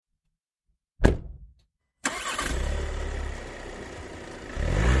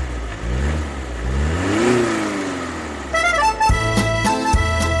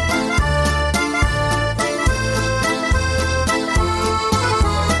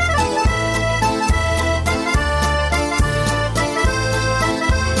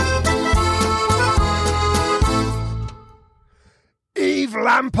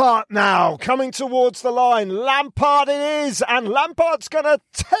Lampard now coming towards the line. Lampard it is, and Lampard's going to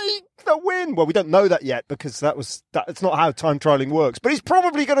take the win. Well, we don't know that yet because that's not how time trialling works. But he's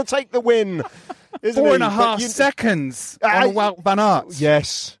probably going to take the win, isn't he? 4.5 seconds on Wout van Aert.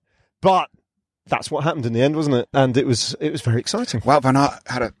 Yes, but that's what happened in the end, wasn't it? And it was very exciting. Wout van Aert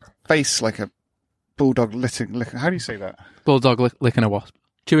had a face like a bulldog licking. How do you say that? Bulldog licking a wasp,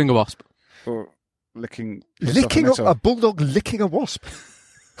 chewing a wasp, or licking a bulldog licking a wasp.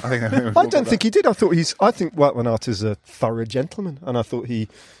 I don't think he did. I think Wout van Aert is a thorough gentleman, and I thought he,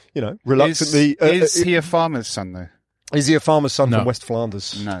 reluctantly. Is he a farmer's son though? Is he a farmer's son No. from West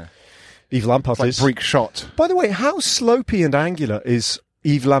Flanders? No. Yves Lampaert Like is. Breek shot. By the way, how slopey and angular is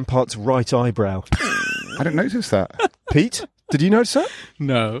Yves Lampaert's right eyebrow? I didn't notice that. Pete, did you notice that?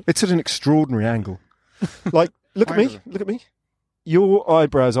 No. It's at an extraordinary angle. Like, look at me. Your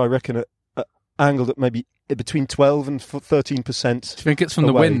eyebrows, I reckon, are angled at maybe between 12 and 13%. Do you think it's from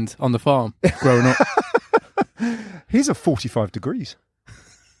the away. wind on the farm growing up? He's at 45 degrees.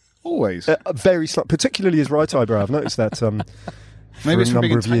 Always. Very slight, particularly his right eyebrow. I've noticed that. Maybe it's from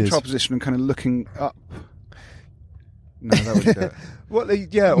being in tank years. trial position and kind of looking up. No, that wouldn't do it. Well,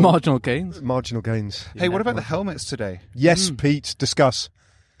 yeah, Marginal gains. marginal gains. Hey, what about the helmets today? Yes, Pete, discuss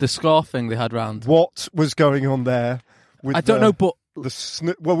The scarf thing they had round. what was going on there. With I don't know, but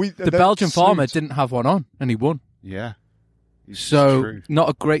the Belgian farmer didn't have one on, and he won. Yeah. So True. not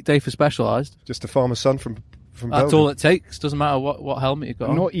a great day for Specialised. just a farmer's son from That's Belgium. all it takes. Doesn't matter what helmet you got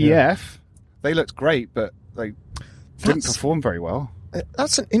on. Not EF. They looked great, but they didn't perform very well.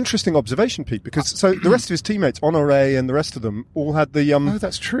 That's an interesting observation, Pete, because the rest of his teammates, Honoré and the rest of them, all had the Oh,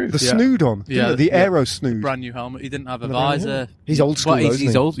 that's true. the snood on, didn't they? The aero snood. Brand new helmet. He didn't have a Brand new visor. helmet. He's old school, Well, though, he's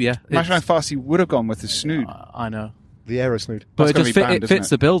isn't he? old, yeah. Imagine how fast he would have gone with his snood. I know. The aero snood. But That's it gotta just be banned, it isn't fits it?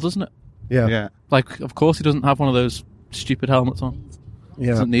 the bill, doesn't it? Yeah. Yeah. Like, of course he doesn't have one of those stupid helmets on.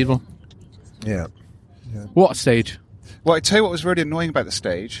 Yeah. Doesn't need one. Yeah. What a stage. Well, I tell you what was really annoying about the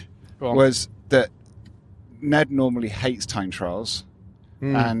stage was that Ned normally hates time trials,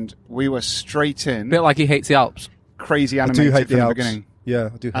 and we were straight in, A bit like he hates the Alps. crazy I animated do hate from the the Alps. beginning, Yeah,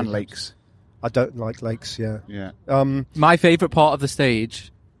 I do hate and the lakes. Alps. I don't like lakes, yeah. Yeah. My favourite part of the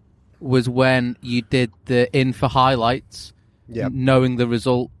stage was when you did the in for highlights, knowing the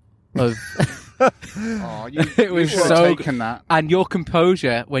result of... Oh, you, It was you should so have taken that. And your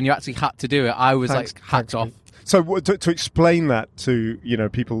composure, when you actually had to do it, I was Thanks, like hacked off. Pete. So to explain that to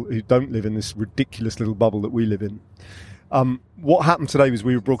people who don't live in this ridiculous little bubble that we live in, what happened today was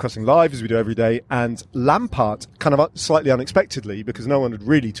we were broadcasting live as we do every day, and Lampard, kind of slightly unexpectedly, because no one had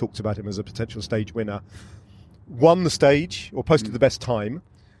really talked about him as a potential stage winner, won the stage or posted the best time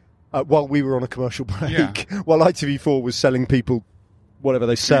while we were on a commercial break, while ITV4 was selling people whatever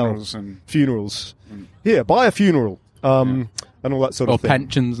they Funerals sell, and- funerals. Here, buy a funeral. And all that sort Or of thing.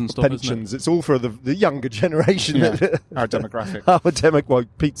 pensions and stuff, isn't it? Pensions. It's all for the younger generation. Yeah. Our demographic. Well,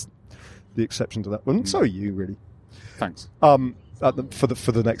 Pete's the exception to that one. So are you, really. Thanks. For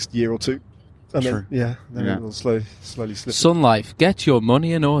the next year or two. And True. then it will slowly slip. Sun Life, get your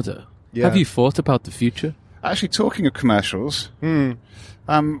money in order. Yeah. Have you thought about the future? Actually, talking of commercials,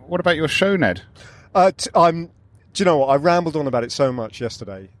 what about your show, Ned? Do you know what? I rambled on about it so much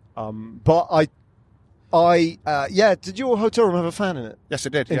yesterday. But did your hotel room have a fan in it? Yes,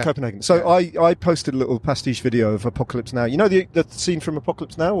 it did. In yeah. Copenhagen. So I posted a little pastiche video of Apocalypse Now. You know the scene from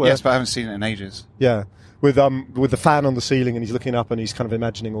Apocalypse Now? Where, Yes, but I haven't seen it in ages. Yeah. With the fan on the ceiling, and he's looking up and he's kind of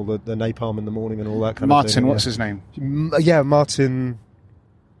imagining all the napalm in the morning and all that kind of thing. Martin, what's his name? Martin.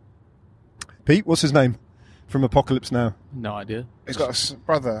 Pete, what's his name from Apocalypse Now? No idea. He's got a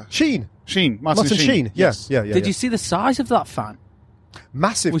brother. Sheen. Martin Sheen. Yes. Yeah. Did you see the size of that fan?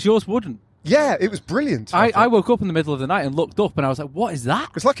 Massive. Was yours wooden? Yeah, it was brilliant. I woke up in the middle of the night and looked up and I was like, what is that?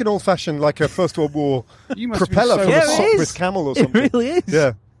 It's like an old-fashioned, like a First World War You must have been propeller so from a Yeah, it is. Sopwith camel or something. It really is.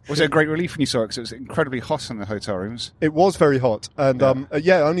 Yeah. Was it a great relief when you saw it? Because it was incredibly hot in the hotel rooms. It was very hot, and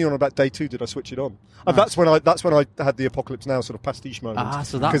only on about day 2 did I switch it on. And that's when I had the Apocalypse Now sort of pastiche moment. Ah,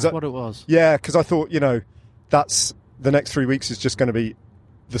 so that's what it was. Yeah, because I thought, that's the next 3 weeks is just going to be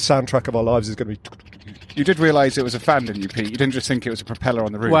the soundtrack of our lives is going to be. You did realise it was a fan, didn't you, Pete? You didn't just think it was a propeller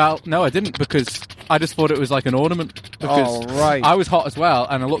on the roof. Well, no, I didn't, because I just thought it was like an ornament. Because right. I was hot as well,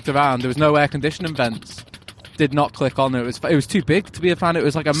 and I looked around. There was no air conditioning vents. Did not click on. It was too big to be a fan. It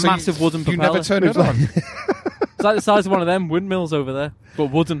was like a massive wooden You propeller. never turned it on. It's like the size of one of them windmills over there, but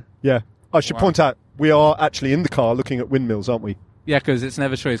wooden. Yeah, I should point out we are actually in the car looking at windmills, aren't we? Yeah, because it's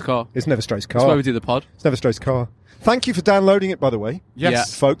Never Stray's car. It's Never Stray's car. That's why we do the pod. It's Never Stray's car. Thank you for downloading it, by the way.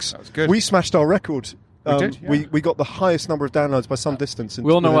 Yes. Folks. That was good. We smashed our record We did, yeah. we got the highest number of downloads by some distance.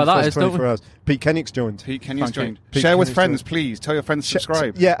 We all know where that is, don't we? Hours. Pete Kennick's joined. Pete Kenny's joined. Pete Share with Kenny's friends, joined. please. Tell your friends to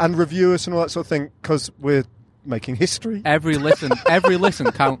subscribe. Yeah, and review us and all that sort of thing, because we're making history. Every listen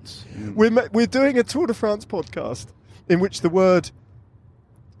counts. We're doing a Tour de France podcast in which the word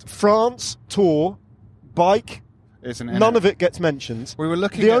France, Tour, bike, none of it gets mentioned. We were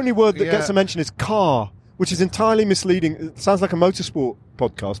looking. The only word that gets a mention is car, which is entirely misleading. It sounds like a motorsport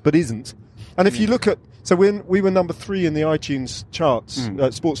podcast, but isn't. And if you look at, so we were number 3 in the iTunes charts,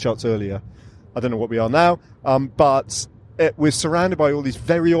 sports charts earlier. I don't know what we are now, but we're surrounded by all these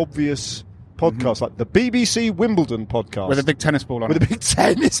very obvious podcasts, like the BBC Wimbledon podcast with a big tennis ball on it. With a big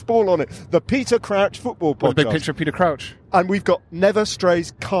tennis ball on it. The Peter Crouch football podcast. With a big picture of Peter Crouch. And we've got Never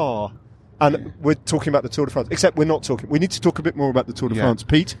Stray's car. And we're talking about the Tour de France. Except we're not talking. We need to talk a bit more about the Tour de France.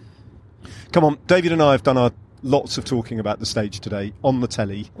 Pete, come on. David and I have done our lots of talking about the stage today on the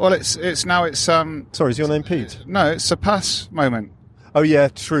telly. Well, it's now. Sorry, is your name Pete? No, it's Surpass moment. Oh yeah,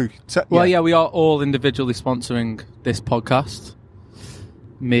 true. Well, yeah, we are all individually sponsoring this podcast.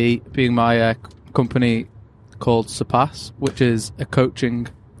 Me being my company called Surpass, which is a coaching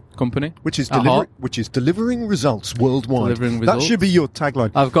company, which is delivering results worldwide. That should be your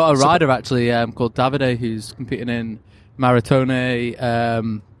tagline. I've got a rider actually called Davide who's competing in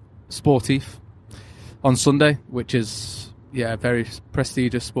Maratone Sportif on Sunday, which is a very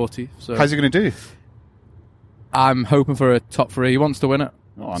prestigious sportif. So how's he going to do? I'm hoping for a top 3. He wants to win it.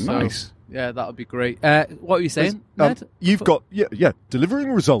 Oh, nice. Yeah, that would be great. What are you saying, Ned? You've got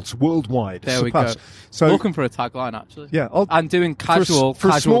delivering results worldwide. There we go. So looking for a tagline, actually. Yeah, I'm doing casual for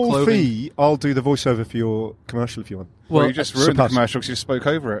a small clothing. fee. I'll do the voiceover for your commercial if you want. Well, you just ruined the commercial because you spoke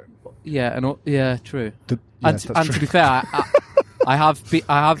over it. Yeah, true. True. To be fair, I have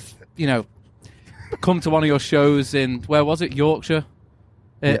come to one of your shows in, where was it? Yorkshire.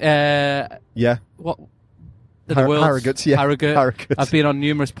 What? Harrogate. I've been on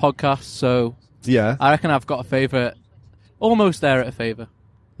numerous podcasts, so I reckon I've got a favourite. Almost there at a favour.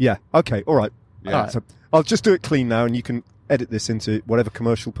 Yeah. Okay. All right. Yeah. All right. So I'll just do it clean now, and you can edit this into whatever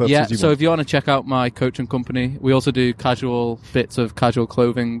commercial purposes you want. So if you want to check out my coaching company, we also do casual bits of casual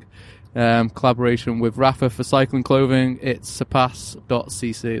clothing. Collaboration with Rafa for cycling clothing. It's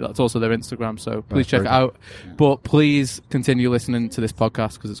surpass.cc. That's also their Instagram, so please check it out. But please continue listening to this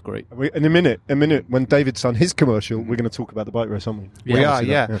podcast because it's great. In a minute, when David's on his commercial, we're going to talk about the bike race, aren't we? We are,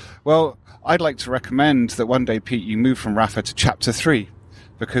 yeah. Well, I'd like to recommend that one day, Pete, you move from Rafa to Chapter 3.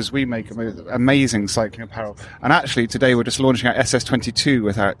 Because we make amazing cycling apparel. And actually, today we're just launching our SS22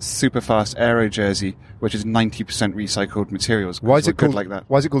 with our super fast aero jersey, which is 90% recycled materials. Why is it called like that?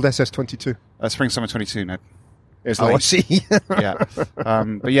 Why is it called SS22? Spring Summer 22, Ned. I see. Yeah.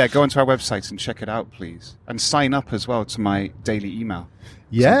 But yeah, go onto our website and check it out, please. And sign up as well to my daily email.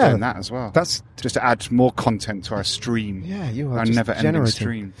 Yeah. So I'm doing that as well. That's just to add more content to our stream. Yeah, you are our just never-ending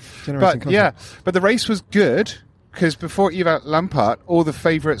stream. But but the race was good. Because before Yves Lampaert, all the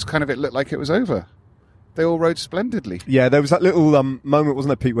favourites it looked like it was over. They all rode splendidly. Yeah, there was that little moment,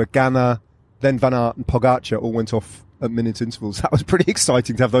 wasn't there, Pete, where Ganna, then Van Aert and Pogacar all went off at minute intervals. That was pretty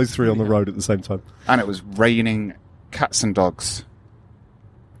exciting to have those 3 on the road at the same time. And it was raining cats and dogs.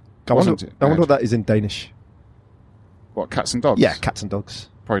 I wonder what that is in Danish. What, cats and dogs? Yeah, cats and dogs.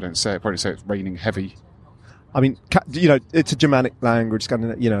 Probably don't say it. Probably say it's raining heavy. I mean, it's a Germanic language,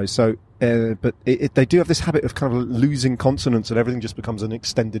 so... but they do have this habit of kind of losing consonants and everything just becomes an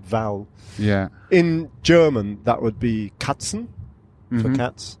extended vowel. Yeah. In German, that would be Katzen for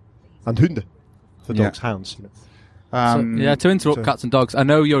cats and Hunde for dogs, hounds. To interrupt cats and dogs, I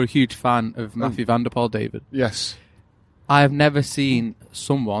know you're a huge fan of Mathieu van der Poel, David. Yes. I have never seen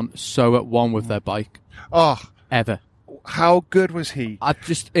someone so at one with their bike. Oh. Ever. How good was he?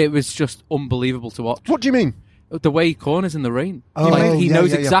 It was just unbelievable to watch. What do you mean? The way he corners in the rain. Oh, he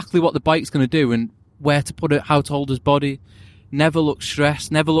knows exactly what the bike's going to do and where to put it, how to hold his body. Never looks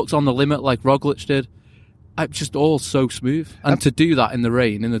stressed, never looks on the limit like Roglic did. It's just all so smooth. And to do that in the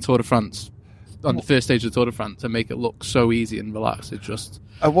rain, in the Tour de France, on the first stage of the Tour de France, and make it look so easy and relaxed, it just...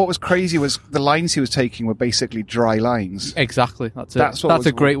 what was crazy was the lines he was taking were basically dry lines. Exactly, that's it. That's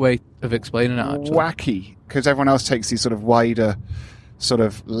a great way of explaining it, actually. Wacky, because everyone else takes these sort of wider, sort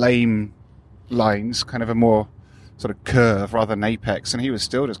of lame lines, kind of a more... sort of curve rather than apex, and he was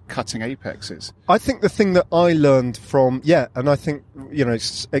still just cutting apexes. I think the thing that I learned from, and I think,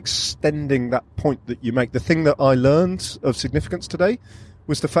 extending that point that you make, the thing that I learned of significance today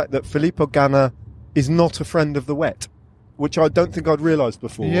was the fact that Filippo Ganna is not a friend of the wet, which I don't think I'd realised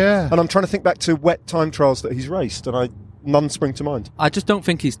before. Yeah. And I'm trying to think back to wet time trials that he's raced, and none spring to mind. I just don't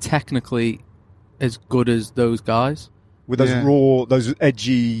think he's technically as good as those guys. with those raw, those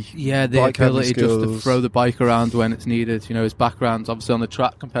edgy. Yeah, the bike handling ability just to skills. throw the bike around when it's needed. You know, his background's obviously on the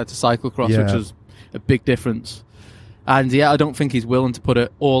track compared to cyclocross, Yeah. which was a big difference. And I don't think he's willing to put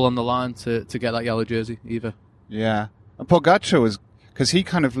it all on the line to get that yellow jersey either. Yeah. And Pogacar was, because he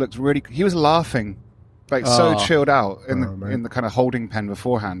kind of looked really, he was laughing, like so chilled out in the kind of holding pen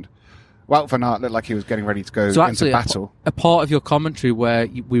beforehand. Wout van Aert looked like he was getting ready to go So into actually, battle. a part of your commentary where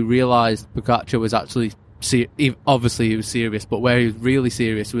we realised Pogacar was actually obviously he was serious, but where he was really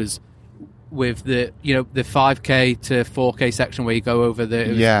serious was with the 5k to 4k section where you go over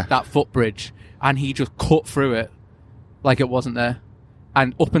that footbridge, and he just cut through it like it wasn't there.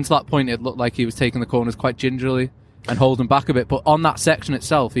 And up until that point, it looked like he was taking the corners quite gingerly and holding back a bit. But on that section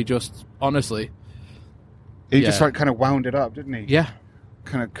itself, he just honestly, he just like kind of wound it up, didn't he? Yeah.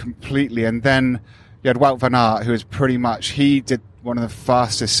 Kind of completely. And then you had Wout van Aert, who was pretty much, he did one of the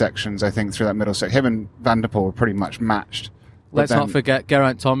fastest sections, I think, through that middle section. Him and Van der Poel were pretty much matched. Let's not forget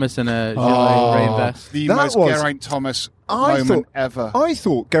Geraint Thomas in a rain vest. The That most was- Geraint Thomas moment ever. I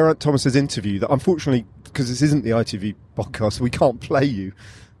thought Geraint Thomas's interview, that unfortunately, because this isn't the ITV podcast, we can't play you.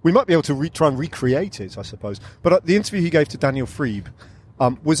 We might be able to try and recreate it, I suppose. But the interview he gave to Daniel Friebe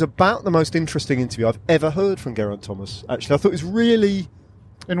was about the most interesting interview I've ever heard from Geraint Thomas. Actually, I thought it was really...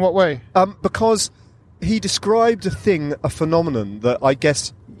 In what way? Because he described a phenomenon that I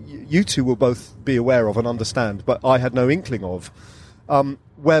guess you two will both be aware of and understand, but I had no inkling of,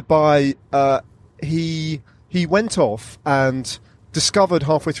 whereby he went off and discovered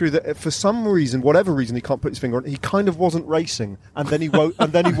halfway through that for some reason, whatever reason he can't put his finger on, he kind of wasn't racing, and then he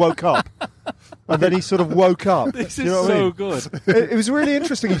woke up, and then he sort of woke up. This You is know what I so mean? good. It was really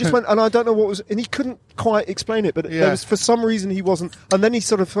interesting. He just went, and I don't know what was, and he couldn't quite explain it, but there was, for some reason he wasn't, and then he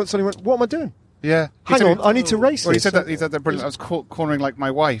sort of suddenly went, "What am I doing? Yeah. He Hang said- on, I need to race." Well, he this." said that brilliant. I was cornering like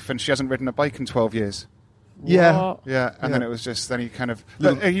my wife, and she hasn't ridden a bike in 12 years. Yeah. What? Yeah, and Yeah. then it was just, then he kind of, he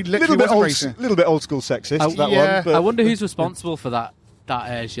little literally bit wasn't old, racing. little bit old school sexist. That yeah. one. But I wonder who's responsible for that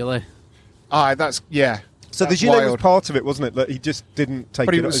gilet. That's, yeah. So the That's gilet was wild. part of it, wasn't it? That he just didn't take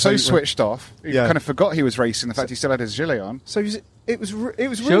But it. he was so switched off, he Yeah. kind of forgot he was racing, the fact he still had his gilet on. So it was really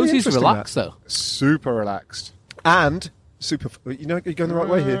Shows he's interesting, relaxed that. though. Super relaxed. And super. You know, are you going the right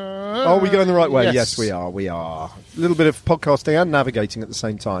way here? Are we going the right way? Yes, we are. We are. A little bit of podcasting and navigating at the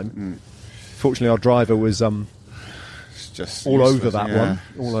same time. Fortunately, our driver was It's just all useless, over that yeah. one.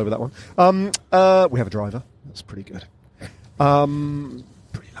 All over that one. We have a driver. That's pretty good.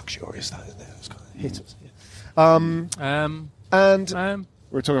 Pretty luxurious, that, isn't it? It's kind of hit us. Yeah. And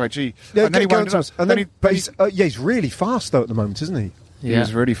We were talking about G. yeah, and then he go on wound to it us. up. And Then then, he- but he's really fast though at the moment, isn't he? He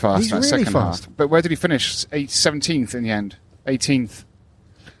was really fast He's in that really second fast. half. But where did he finish? 17th in the end. 18th.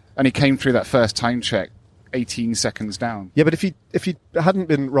 And he came through that first time check 18 seconds down. Yeah, but if he hadn't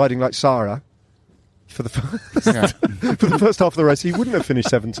been riding like Sarah for the Yeah. for the first half of the race, he wouldn't have finished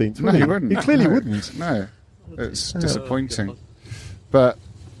 17th. No, he wouldn't. He clearly No. wouldn't. No. It's disappointing. But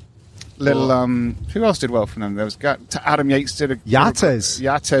who else did well from them? There was Adam Yates did a Yates.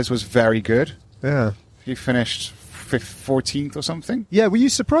 Yates was very good. Yeah. He finished 14th or something. Yeah, were you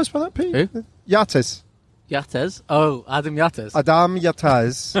surprised by that, Pete? Who? Yates. Yates. Oh, Adam Yates. Adam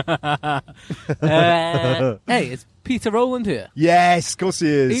Yates. Hey, it's Peter Rowland here. Yes, of course he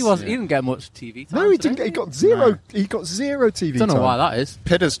is. He didn't get much TV time. No, he today. didn't. He got zero. No. He got zero TV Don't know time. why that is.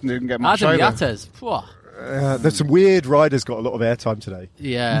 Pitters didn't get much Adam either. Yates. Phew. There's some weird riders got a lot of airtime today.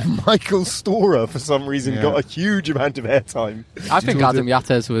 Yeah. Michael Storer, for some reason, Yeah. got a huge amount of airtime. I think Towards Adam it.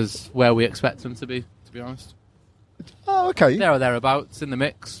 Yates was where we expect him to be honest. Oh, okay. There or thereabouts in the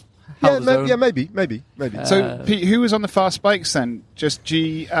mix. Yeah, Held his own. maybe. So, Pete, who was on the fast bikes then? Just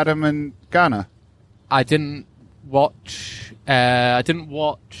G, Adam, and Ghana? I didn't watch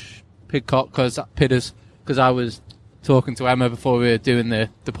Pidcock because I was talking to Emma before we were doing the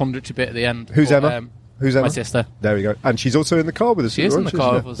punditry bit at the end. Who's But, Emma? Who's Emma? My sister. There we go. And she's also in the car with us. She is in the isn't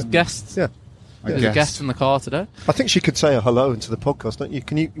car she? with us. Guest. Yeah. There's a guest in the car today. I think she could say a hello into the podcast, don't you?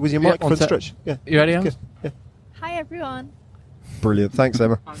 Can you, with your Yeah, microphone one sec. stretched? Yeah. You ready, Em? Yeah. Hi everyone. Brilliant. Thanks,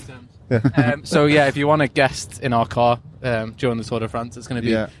 Emma. So yeah, if you want a guest in our car during the Tour de France, it's going to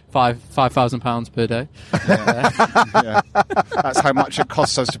be Yeah. £5,000 per day. Yeah. That's how much it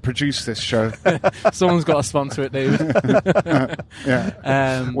costs us to produce this show. Someone's got to sponsor it, David.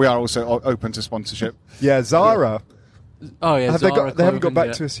 Yeah. We are also open to sponsorship. Yeah, Zara. Oh yeah, Have they Zara they haven't got clothing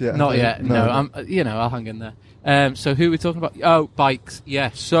back to us yet. Not have they? yet. No, I'll hang in there. So who are we talking about? Oh, bikes.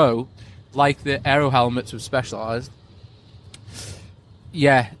 Yeah. So, like the aero helmets with Specialized.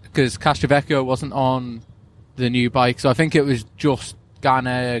 Yeah, because Castrovecchio wasn't on the new bike, so I think it was just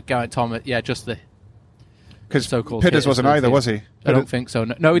Geraint Thomas. Yeah, just the Because so-called Pitters hitters wasn't for the either, team. was he? I don't think so.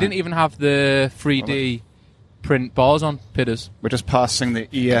 No, he didn't even have the 3D print bars on Pidders. We're just passing the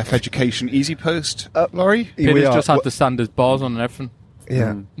EF Education Easy Post lorry. Here we Pidders are. just had the standard bars on and everything.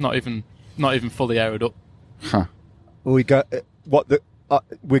 Yeah. Not even fully aired up. Huh. We go.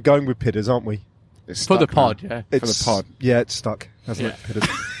 We're going with Pidders, aren't we? It's For the stuck pod, now. yeah. For the pod. Yeah, it's stuck. Hasn't Yeah. it,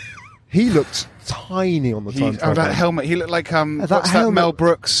 Pidders? He looked tiny on the time trial. That helmet. He looked like that what's that helmet- Mel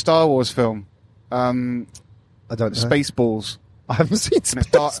Brooks Star Wars film? I don't know. Spaceballs. I haven't seen And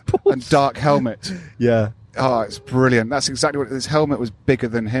it's dark Spaceballs. and dark helmet. Yeah, Oh, it's brilliant. That's exactly what his helmet was bigger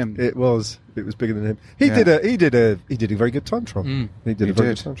than him. it was. It was bigger than him. He Yeah. did a very good time trial. He did a very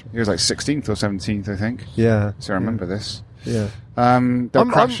good time trial. He was like 16th or 17th, I think. Yeah. So I remember this. Yeah. There were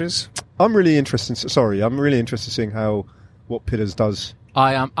crashes. I'm really interested. Sorry, I'm really interested in seeing what Pidders does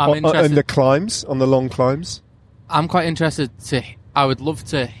I'm in interested. the climbs, on the long climbs. I'm quite interested I would love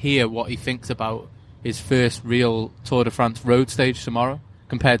to hear what he thinks about his first real Tour de France road stage tomorrow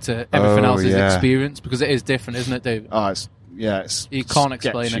compared to everything else he's experienced, because it is different, isn't it, David? Oh, it's You can't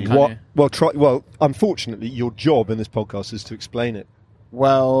explain sketchy. it, can you? Well, unfortunately, your job in this podcast is to explain it.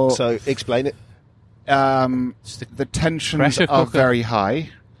 Well, So explain it. Just the tensions pressure are cooker. very high.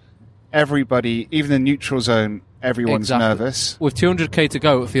 Everybody, even in neutral zone, everyone's Exactly. nervous With 200k to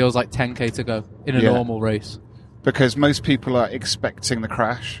go, it feels like 10k to go in a Yeah. normal race. because most people are expecting the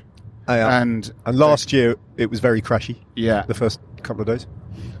crash. And last year it was very crashy. yeah, The first couple of days.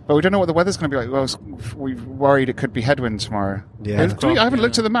 but we don't know what the weather's going to be like. Well, we've worried it could be headwind tomorrow. Yeah. I haven't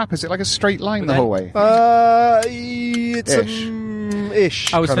looked at the map. Is it like a straight line the But whole way? It's Ish.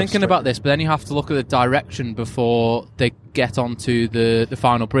 ish. I was kind of thinking straight. about this, but then you have to look at the direction before they get onto the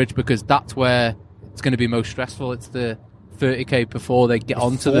final bridge, because that's where it's going to be most stressful. It's the 30k before they get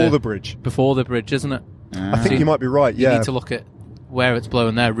onto Before the bridge. before the bridge, isn't it? I think you might be right. You Yeah. need to look at where it's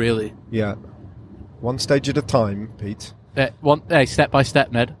blowing there, really. Yeah. One stage at a time, Pete. Step by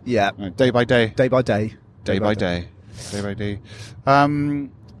step, Ned. Yeah. Day by day. Day by day. Day by day. Day by day.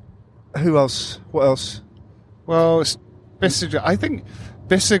 Who else? What else? Well, Bissiger. I think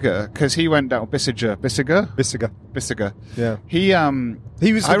Bissiger, because he went down. Bissiger. Bissiger. Yeah.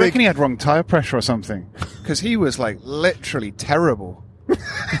 He was. I reckon he had wrong tire pressure or something, because he was like literally terrible,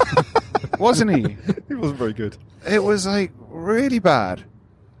 wasn't he? He wasn't very good. It was like really bad.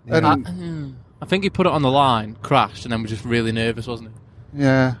 Yeah. And I think he put it on the line, crashed, and then was just really nervous, wasn't he?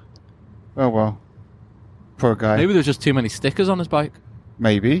 yeah. Oh well. Poor guy. Maybe there was just too many stickers on his bike.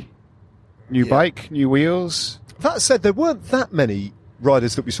 Maybe. New Yeah. bike, new wheels. That said, there weren't that many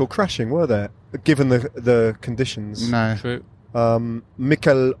riders that we saw crashing, were there? Given the conditions. No. True.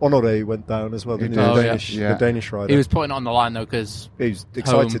 Mikel Honoré went down as well, didn't he? did. Oh, The yeah. Danish, Yeah. the Danish rider. He was putting it on the line, though, because He was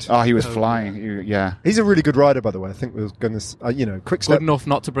excited. Oh, he was Oh, flying. Yeah. He's a really good rider, by the way. I think we were going to, quick good step. enough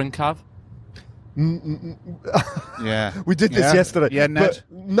not to bring Cav. Yeah. We did this Yeah. yesterday. Yeah, Ned.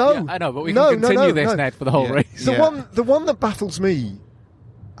 But no, Yeah, I know, but we no, can continue no, this, no. Ned, for the whole Yeah. race. The Yeah. the one that baffles me,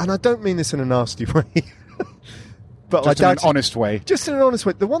 and I don't mean this in a nasty way, but Just I in an doubt honest way. just in an honest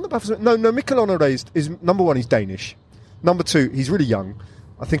way. The one that baffles me, no, Mikel Honoré is number one. He's Danish. Number two, he's really young.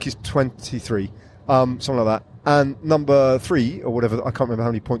 I think he's 23, something like that. And number three, or whatever, I can't remember how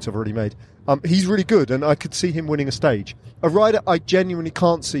many points I've already made. He's really good, and I could see him winning a stage. A rider I genuinely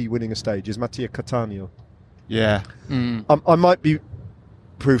can't see winning a stage is Mattia Cattaneo. Yeah. I might be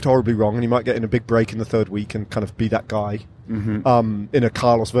proved horribly wrong, and he might get in a big break in the third week and kind of be that guy in a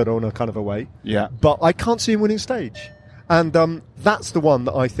Carlos Verona kind of a way. Yeah. But I can't see him winning stage. And that's the one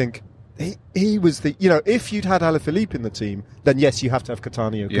that I think he was the... if you'd had Alaphilippe in the team, then yes, you have to have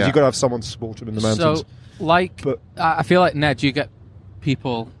Cattaneo, because Yeah. you've got to have someone to support him in the mountains. So, But- I feel like, Ned, you get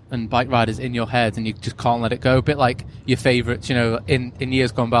people and bike riders in your head and you just can't let it go. A bit like your favourites, in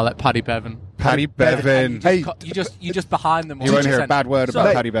years gone by, like Paddy Bevan. Paddy Bevan. Hey, You just behind them. You won't hear a 100%. bad word about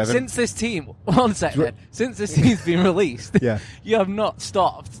So, Paddy Bevan. Since this team, one sec, Ned. Since this team's been released, Yeah. you have not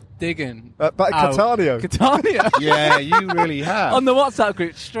stopped digging. But out Cattaneo. Cattaneo. Yeah, you really have. On the WhatsApp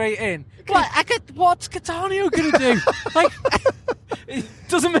group, straight in. What's Cattaneo going to do? Like, it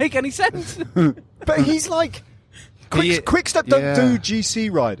doesn't make any sense. But he's like... Quickstep don't do GC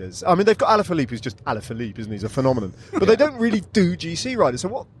riders. I mean, they've got Alaphilippe, who's just Alaphilippe, isn't he? He's a phenomenon. But they don't really do GC riders. So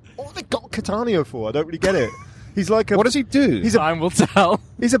what have they got Cattaneo for? I don't really get it. He's like a... What does he do? Time will tell.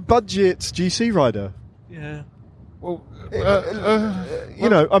 He's a budget GC rider. Yeah. Well,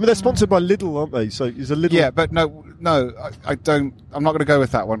 I mean, they're sponsored by Lidl, aren't they? So he's a Lidl... yeah, but no, I don't. I'm not going to go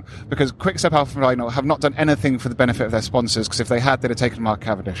with that one, because Quickstep Alpha Rhino have not done anything for the benefit of their sponsors. Because if they had, they'd have taken Mark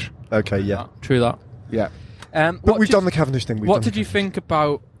Cavendish. Okay, yeah. True that. Yeah. But we've done the Cavendish thing. What did you think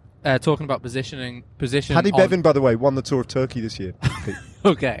about talking about position? Paddy Bevan, by the way, won the Tour of Turkey this year. Pete.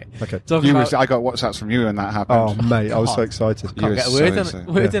 Okay. Okay. Talking about, I got WhatsApps from you when that happened. Oh, mate, I was so excited. You Can't were get a word in so- it.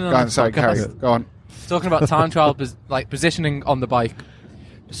 Word in Go on on, this sorry, podcast. carry. Go on. Talking about time trial, like positioning on the bike.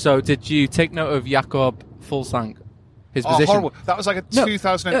 So, did you take note of Jakob Fuglsang? His position. Horrible. That was like a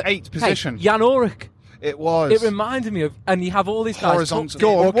 2008 position. Hey, Jan Ulrich. It was. It reminded me of, and you have all these guys. Horizontal.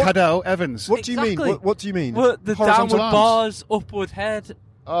 Go on, Or Cadell Evans. What do you mean? Exactly. What do you mean? Well, the Horizontal downward arms. bars, upward head.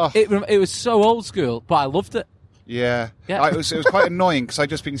 Oh. It was so old school, but I loved it. Yeah. Yeah. It was quite annoying because I'd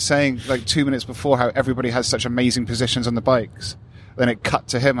just been saying like 2 minutes before how everybody has such amazing positions on the bikes. Then it cut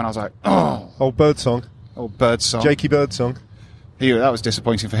to him and I was like, Old Birdsong. Birdsong. Jakey Birdsong. That was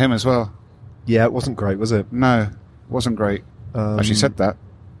disappointing for him as well. Yeah, it wasn't great, was it? No, wasn't great. Actually said that.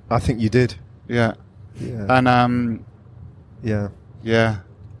 I think you did. Yeah. Yeah. And, Yeah. yeah.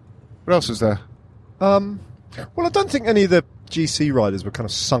 What else was there? Well, I don't think any of the GC riders were kind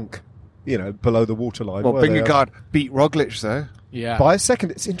of sunk, below the waterline. Well, were they? Vingegaard beat Roglic, though. Yeah. By a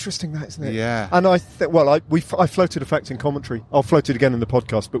second. It's interesting that, isn't it? Yeah. And I floated a fact in commentary. I'll float it again in the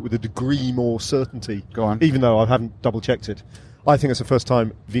podcast, but with a degree more certainty. Go on. Even though I haven't double-checked it. I think it's the first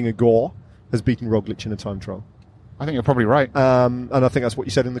time Vingegaard has beaten Roglic in a time trial. I think you're probably right. And I think that's what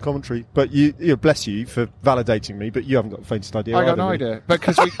you said in the commentary. But you bless you for validating me, but you haven't got the faintest idea. I got either, no really. idea.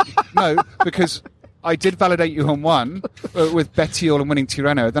 Because I did validate you on one with Bettiol and winning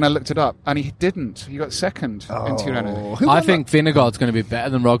Tirreno. Then I looked it up, and he didn't. He got second in Tirreno. Who I won think Vingegaard's going to be better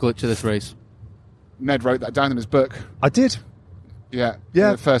than Roglic to this race. Ned wrote that down in his book. that? I did. Yeah, Yeah.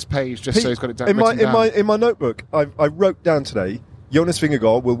 on the first page, just so he's got it down. in written down. in my notebook. I wrote down today. Jonas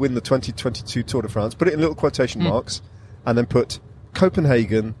Vingegaard will win the 2022 Tour de France. Put it in little quotation marks, and then put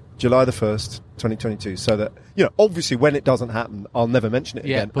Copenhagen, July the 1st, 2022. So that obviously, when it doesn't happen, I'll never mention it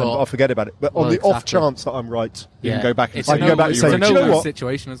again, but- and I'll forget about it. But on the off chance that I'm right, You can go back and It's say a I can go back and say, it's a "Do you know no-lose what?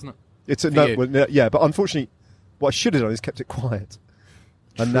 situation, isn't it? it's a For no. you. Well, yeah, but unfortunately, what I should have done is kept it quiet.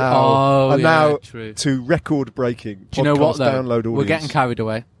 And Oh, now, true. to record-breaking Do you know what, podcast though? download audience. We're getting carried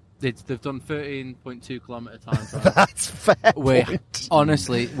away. They've done 13.2 kilometre time trial. That's fair We point.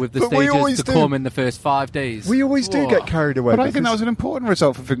 honestly, with the But we stages always to do. come in the first 5 days. We always do Whoa. get carried away. But I think because that was an important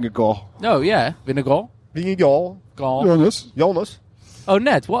result for Vingegaard. No, yeah, Vingegaard. Vingegaard, Gone. Jonas. Oh,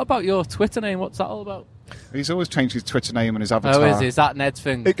 Ned, what about your Twitter name? What's that all about? He's always changed his Twitter name and his avatar. Oh, is that Ned's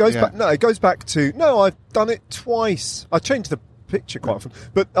thing? It goes Yeah. back. No, it goes back to. No, I've done it twice. I changed the picture quite often,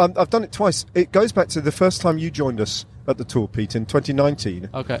 but I've done it twice. It goes back to the first time you joined us at the Tour, Pete, in 2019.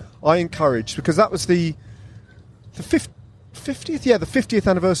 Okay. I encouraged, because that was the 50th, yeah, the 50th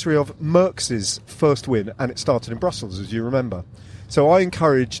anniversary of Merckx's first win, and it started in Brussels, as you remember. So I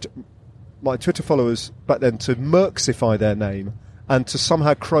encouraged my Twitter followers back then to Merckxify their name and to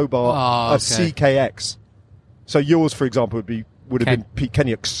somehow crowbar Oh, a okay. CKX. So yours, for example, would have Ken. been Pete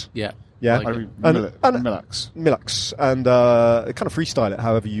Kenyux. Yeah. Yeah. Like I it. mean, And- Milax. Milax, and kind of freestyle it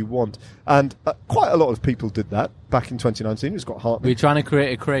however you want. And quite a lot of people did that back in 2019. It was quite heartening. We're trying to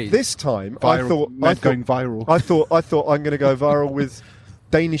create a craze. This time, Viral. I thought Going viral. I thought I'm going to go viral with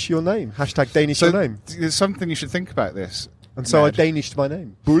Danish your name. Hashtag Danish So your name. there's something you should think about this. And so Ned, I Danished my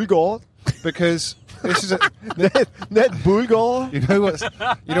name. Bulgard. because this is a Ned Bulgard. you know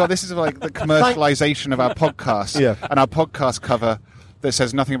what this is like the commercialization of our podcast. Yeah. And our podcast cover that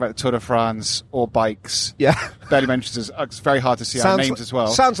says nothing about the Tour de France or bikes. Yeah. Barely mentions us. It's very hard to see our names as well.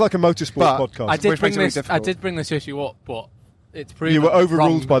 Sounds like a motorsport But podcast. I did which bring makes it really this. I difficult. did bring this issue up, but it's proven You were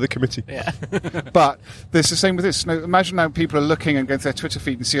overruled wrong. by the committee. Yeah. But there's the same with this. Now, imagine now people are looking and going to their Twitter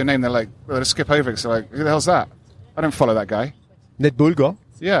feed and see your name. They're like, well, they'll skip over it. So like, who the hell's that? I don't follow that guy. Ned Bulgard.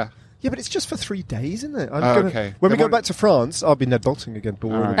 Yeah. Yeah, but it's just for 3 days, isn't it? Okay. When we Then go what- back to France, I'll be Ned Bolting again.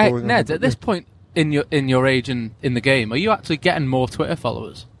 Boring, All right. Hey, boring, Ned, boring. at this point in your age and in the game, are you actually getting more Twitter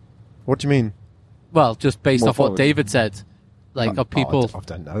followers? What do you mean? Well, just based More off what followers. David said, like, are people? I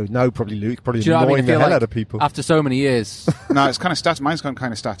don't know. No, probably Luke. Probably Do you know what I annoying mean? I the feel hell like out of people. after so many years, No, it's kind of static. Mine's gone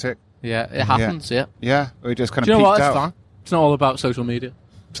kind of static. yeah, it happens. Yeah. Yeah. We just kind Do of you know what? peaked It's out. fine. It's not all about social media,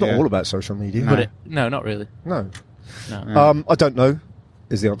 It's not Yeah. all about social media. but no, not really. No. No. I don't know.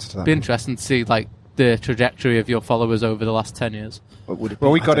 Is the answer to that? It'd be interesting to see like the trajectory of your followers over the last 10 years. What would it be?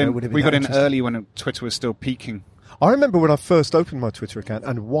 Well, we I got don't know. in. Would it be We that got in interesting? early when Twitter was still peaking. I remember when I first opened my Twitter account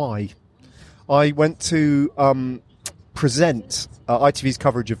and why. I went to present ITV's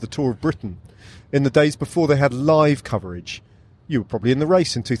coverage of the Tour of Britain in the days before they had live coverage. You were probably in the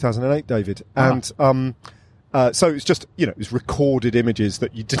race in 2008, David. And so it was just, it was recorded images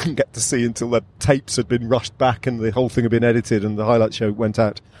that you didn't get to see until the tapes had been rushed back and the whole thing had been edited and the highlight show went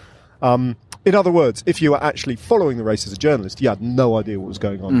out. In other words, if you were actually following the race as a journalist, you had no idea what was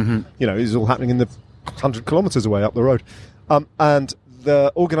going on. Mm-hmm. It was all happening in the 100 kilometres away up the road. And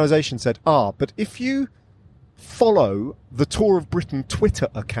the organisation said, but if you follow the Tour of Britain Twitter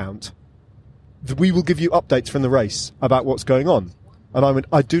account, we will give you updates from the race about what's going on. And I went,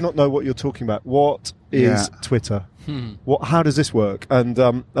 I do not know what you're talking about. What is Yeah. Twitter? How does this work? And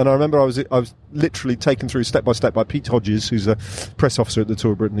I remember I was literally taken through step by step by Pete Hodges, who's a press officer at the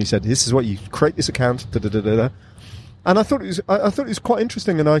Tour of Britain. He said, "This is what you create this account." Da, da, da, da, da. And I thought it was quite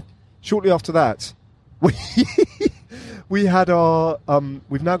interesting. And shortly after that, we had our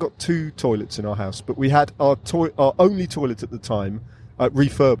we've now got 2 toilets in our house, but we had our only toilet at the time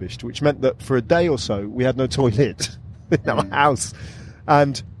refurbished, which meant that for a day or so we had no toilet in our house.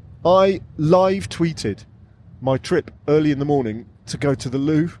 And I live tweeted my trip early in the morning to go to the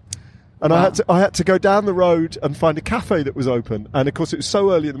loo. And Wow. I had to go down the road and find a cafe that was open. And of course it was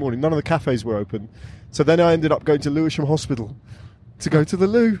so early in the morning, none of the cafes were open. So then I ended up going to Lewisham Hospital to go to the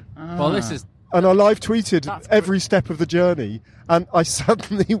loo. Well, this is And I live tweeted That's every step of the journey. And I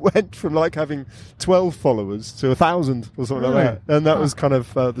suddenly went from like having 12 followers to 1,000 or something Really? like that. And that was kind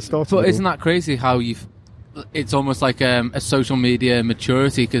of the start of But it. isn't that crazy how it's almost like a social media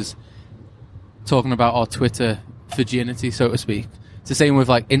maturity, because talking about our Twitter virginity, so to speak, it's the same with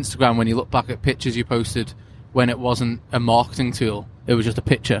like Instagram. When you look back at pictures you posted when it wasn't a marketing tool, it was just a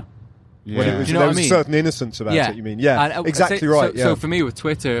picture. When it was, Do you know there what was I a mean? certain innocence about it, you mean? Yeah, And, exactly so, right. So for me with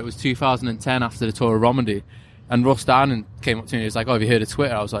Twitter, it was 2010 after the Tour of Romandy, and Russ Darnan came up to me and he was like, "Oh, have you heard of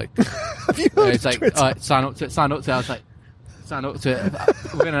Twitter?" I was like, Have you heard it's of like, Twitter? all right, sign up to it. I was like, sign up to it.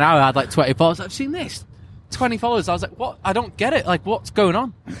 Within an hour, I had like 20 followers. I've seen this. 20 followers. I was like, what? I don't get it. Like, what's going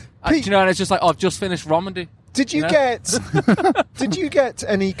on? Do Pete- you know, and it's just like, oh, I've just finished Romandy. Did you know? did you get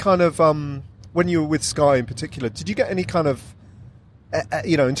any kind of when you were with Sky in particular? Did you get any kind of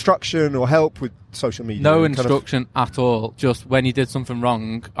instruction or help with social media? No And kind of- instruction at all. Just when you did something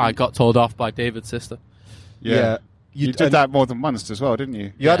wrong, I got told off by David's sister. Yeah. You did and that more than once as well, didn't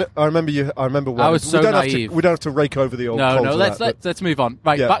you? You had. I remember. I remember. One. I was so we don't naive. we don't have to rake over the old. No, coals no. of Let's that, but- let's move on.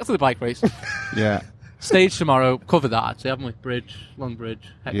 Right, Yeah. back to the bike race. Yeah. Stage tomorrow. Cover that actually, haven't we? Bridge, Long Bridge.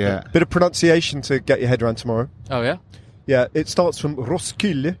 Hector. Yeah. Bit of pronunciation to get your head around tomorrow. Oh yeah. Yeah, it starts from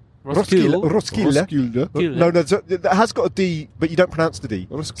Roskilde. Roskilde. Roskilde. No, it has got a D, but you don't pronounce the D.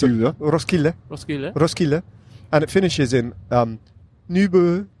 Roskilde. Roskilde. Roskilde. Roskilde. And it finishes in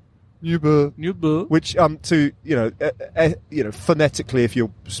Nubö. Newburgh. Which, phonetically, if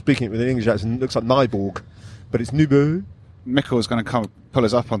you're speaking it with an English accent, it looks like Nyborg, but it's Nubö. Mikkel's going to come pull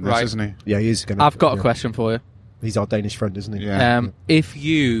us up on this, Right. isn't he? Yeah, he is going to. I've got a question for you. He's our Danish friend, isn't he? Yeah. If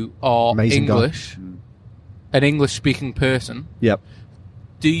you are Amazing guy. English, an English-speaking person, Yep.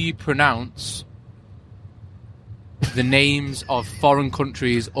 do you pronounce the names of foreign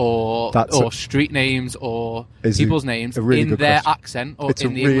countries or street names or Is people's a names really in good their question. accent or It's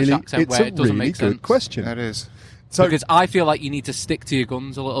in a the English really, accent it's where a it doesn't really make good sense? question. That is. So, Because I feel like you need to stick to your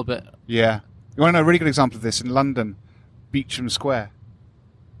guns a little bit. Yeah. You want to know a really good example of this in London? Beauchamp Square.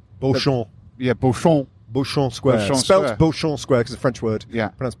 Beauchamp. Yeah, Beauchamp. Beauchamp Square. Beauchamp Spelled Square. Beauchamp Square because it's a French word. Yeah.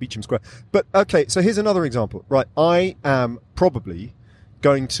 Pronounced Beauchamp Square. But, okay, so here's another example. Right, I am probably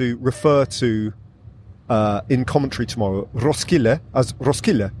going to refer to, in commentary tomorrow, Roskilde as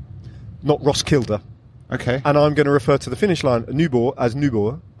Roskilde, not Roskilde. Okay. And I'm going to refer to the finish line, Nyborg, as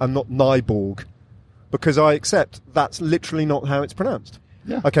Nyborg, and not Nyborg, because I accept that's literally not how it's pronounced.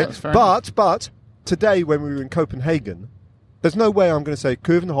 Yeah. Okay, that's fair enough. but today when we were in Copenhagen, there's no way I'm going to say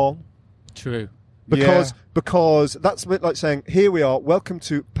København True. because that's a bit like saying here we are, welcome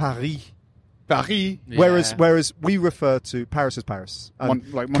to Paris. Paris. Whereas Yeah. we refer to Paris as Paris, and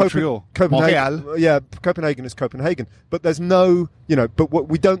Like Montreal. Copenhagen, Montreal. yeah, Copenhagen is Copenhagen. But there's no, but what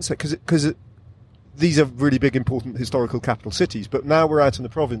we don't say because these are really big, important historical capital cities. But now we're out in the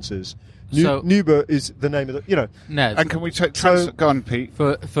provinces. So- Nuber is the name of the, Ned, And can we So- go on, Pete?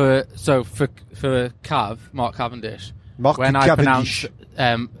 for Cav, Mark Cavendish, Mark when I Cavendish.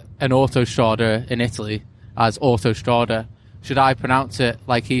 pronounce an autostrada in Italy as autostrada, should I pronounce it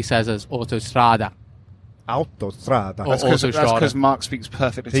like he says as autostrada? Autostrada. Or- That's Autostrada. because Mark speaks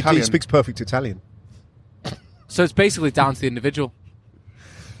perfect He Italian. speaks perfect Italian. So it's basically down to the individual.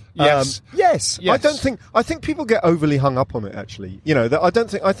 Yes. Yes. Yes. I think people get overly hung up on it. Actually,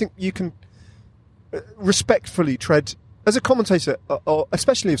 I think you can respectfully tread as a commentator,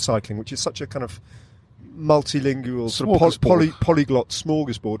 especially of cycling, which is such a kind of multilingual sort of Smorgasbord. polyglot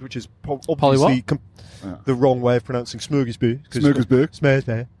smorgasbord, which is obviously Poly what? the wrong way of pronouncing smorgasbord. Smorgasbord.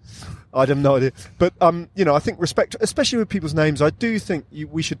 Smorgasbord. I have no idea, but I think respect, especially with people's names. I do think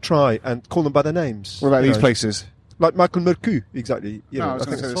we should try and call them by their names. What about You these know, places? like Michael Mercu? Exactly. No, I was I going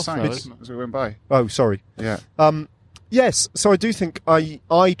think to say the it's sign Fosco, isn't it? as we went by. Oh, sorry. Yeah. Yes, so I do think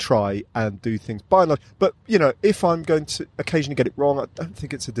I try and do things by and large. But, if I'm going to occasionally get it wrong, I don't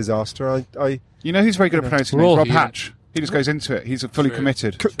think it's a disaster. I You know who's very good at pronouncing We're all names? Rob human. Hatch. He just goes into it. He's fully True.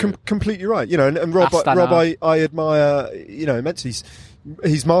 committed. Completely right. You know, and Rob, Astana. I admire, you know, immensely.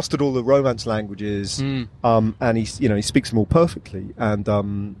 He's mastered all the Romance languages, and he speaks them all perfectly,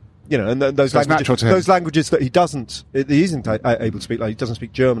 and you know, and those So it's natural to him. languages that he isn't able to speak, like he doesn't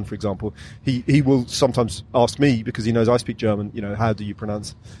speak German, for example. He will sometimes ask me, because he knows I speak German. You know, how do you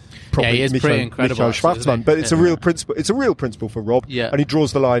pronounce? Yeah, he is pretty incredible, Michael actually, isn't Schwarzmann, he? but it's a Yeah. real principle. It's a real principle for Rob, Yeah. and he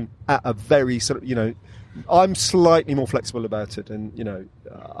draws the line at a very sort of, you know. I'm slightly more flexible about it, and you know,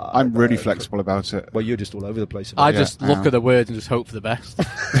 I'm really flexible about it. Well, you're just all over the place. I about it. just look at the words and just hope for the best.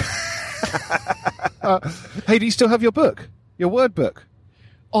 Hey, do you still have your book? Your word book?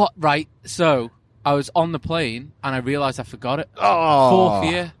 Oh, right. So I was on the plane and I realised I forgot it. Oh.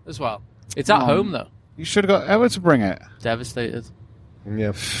 4th year as well. It's at home though. You should have got Emma to bring it. Devastated.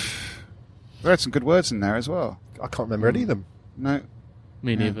 Yeah, There had some good words in there as well. I can't remember any of them. No.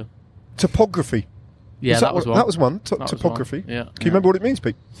 Me neither. Topography. Yeah, that was one. That was one. That was Topography. one, yeah. Can you remember what it means,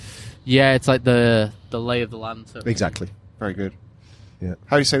 Pete? Yeah, it's like the lay of the land. So. Exactly. Very good. Yeah.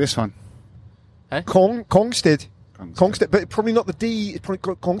 How do you say this one? Kongsted. Kongsted. Kongsted, but probably not the D. It's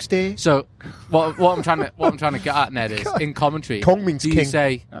probably Kongsted. So what I'm trying to get at, Ned, is in commentary. Kong means do you king.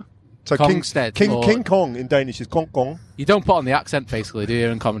 say So Kongsted, King or- King Kong in Danish is Kong Kong. you don't put on the accent basically, do you?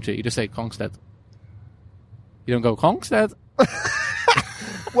 In commentary, you just say Kongsted. You don't go Kongsted.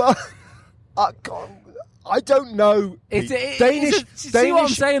 Well, I don't know. Danish. see what I'm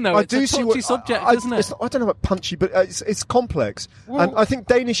saying, though? I It's do a see touchy what subject, isn't it? I don't know about punchy, but it's complex, and I think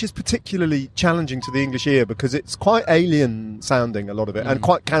Danish is particularly challenging to the English ear because it's quite alien sounding, a lot of it, and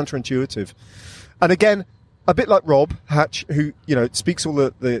quite counterintuitive. And again, a bit like Rob Hatch, who speaks all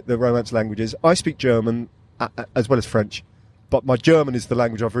the Romance languages. I speak German as well as French, but my German is the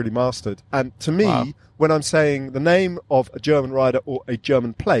language I've really mastered. And to me, Wow. when I'm saying the name of a German rider or a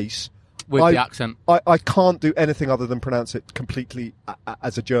German place, With the accent. I can't do anything other than pronounce it completely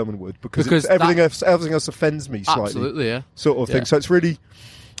as a German would because everything else offends me slightly. Absolutely, yeah. Sort of Yeah. thing. So it's really,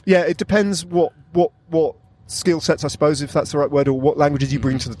 it depends what skill sets, I suppose, if that's the right word, or what languages you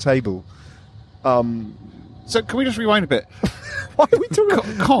bring to the table. So can we just rewind a bit? Why are we talking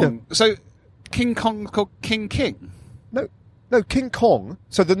about Kong. So King Kong called King King. No, King Kong.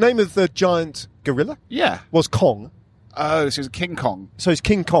 So the name of the giant gorilla Yeah. was Kong. Oh, so it's King Kong. So he's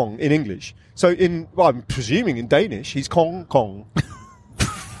King Kong in English. So I'm presuming in Danish, he's Kong Kong.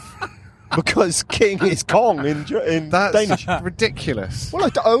 Because King is Kong in That's Danish. ridiculous. Well, I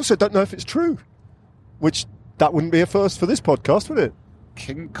also don't know if it's true. Which, that wouldn't be a first for this podcast, would it?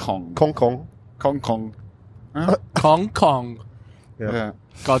 King Kong. Kong Kong. Kong Kong. Kong Kong. Yeah.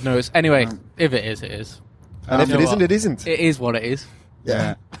 God knows. Anyway, if it is, it is. And if you it know isn't, what? it isn't. It is what it is.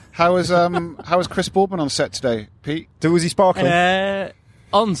 Yeah. How was Chris Boardman on set today, Pete? Was he sparkling?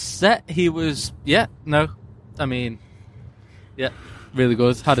 On set, he was, really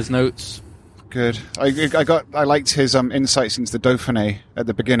good. Had his notes. Good. I liked his insights into the Dauphiné at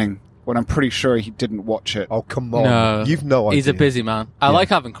the beginning, when I'm pretty sure he didn't watch it. Oh, come on. No. You've no idea. He's a busy man. I like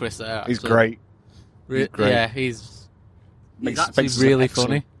having Chris there. He's actually. great. Re- great. Yeah, he's actually Makes us really excellent.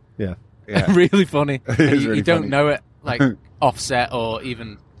 funny. Yeah. Yeah. Really funny. He is you really don't funny. know it, like, offset or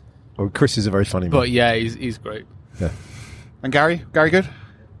even... Oh, Chris is a very funny man. But yeah, he's great. Yeah. And Gary? Gary good?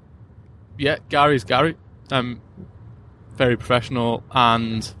 Yeah, Gary's Gary. Very professional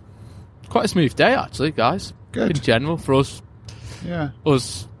and quite a smooth day, actually, guys. Good. In general, for us Yeah.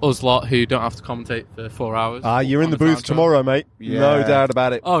 lot who don't have to commentate for 4 hours. You're in on the the booth Town Show. tomorrow, mate. Yeah. No doubt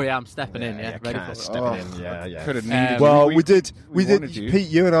about it. Oh yeah, I'm stepping in. Yeah, ready for it. stepping in. Yeah. Could have needed you. Well, we did. wanted you. Pete,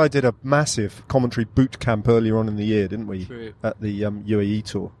 you and I did a massive commentary boot camp earlier on in the year, didn't we? True. At the UAE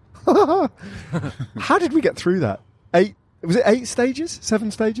tour. How did we get through that? 8 stages?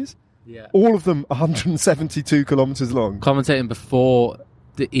 7 stages? Yeah. All of them 172 kilometres long. Commentating before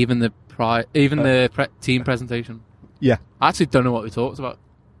even the team presentation. Yeah. I actually don't know what we talked about.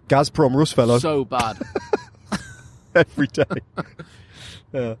 Gazprom Rusfellow So bad. every day.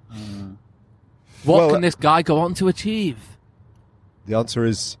 Yeah. What Well, can this guy go on to achieve? The answer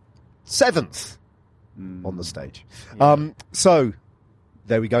is 7th on the stage. So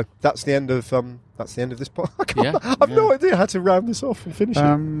there we go. That's the end of this part. Yeah. I've no idea how to round this off and finish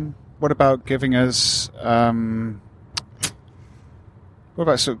it. What about giving us...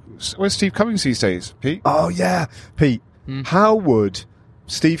 where's Steve Cummings these days, Pete? Oh yeah, Pete. How would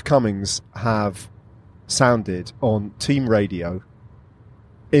Steve Cummings have sounded on team radio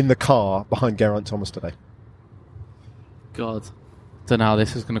in the car behind Geraint Thomas today? God. Don't know how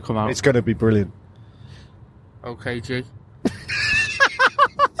this is going to come out. It's going to be brilliant. Okay, G.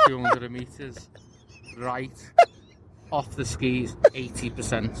 200 metres. Right. Off the skis,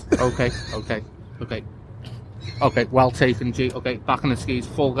 80%. Okay. Okay, well taken, G. Okay, back on the skis,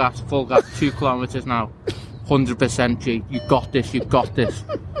 full gas, 2 kilometres now. 100%, G. You got this, you got this.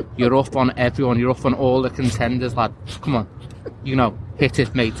 You're up on everyone, you're up on all the contenders, lad. Come on. You know, hit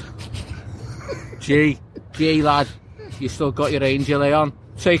it, mate. G, lad. You still got your Angel A on.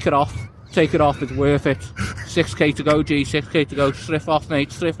 Take it off, it's worth it. 6k to go, G, 6k to go. Strip off,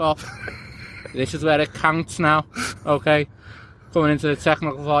 mate, strip off. This is where it counts now, okay? Coming into the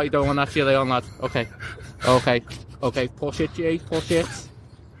technical part, you don't want that Gilly on, lad. Okay, push it, G, push it.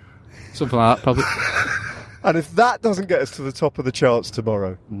 Something like that, probably. And if that doesn't get us to the top of the charts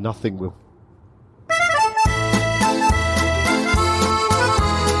tomorrow, nothing will.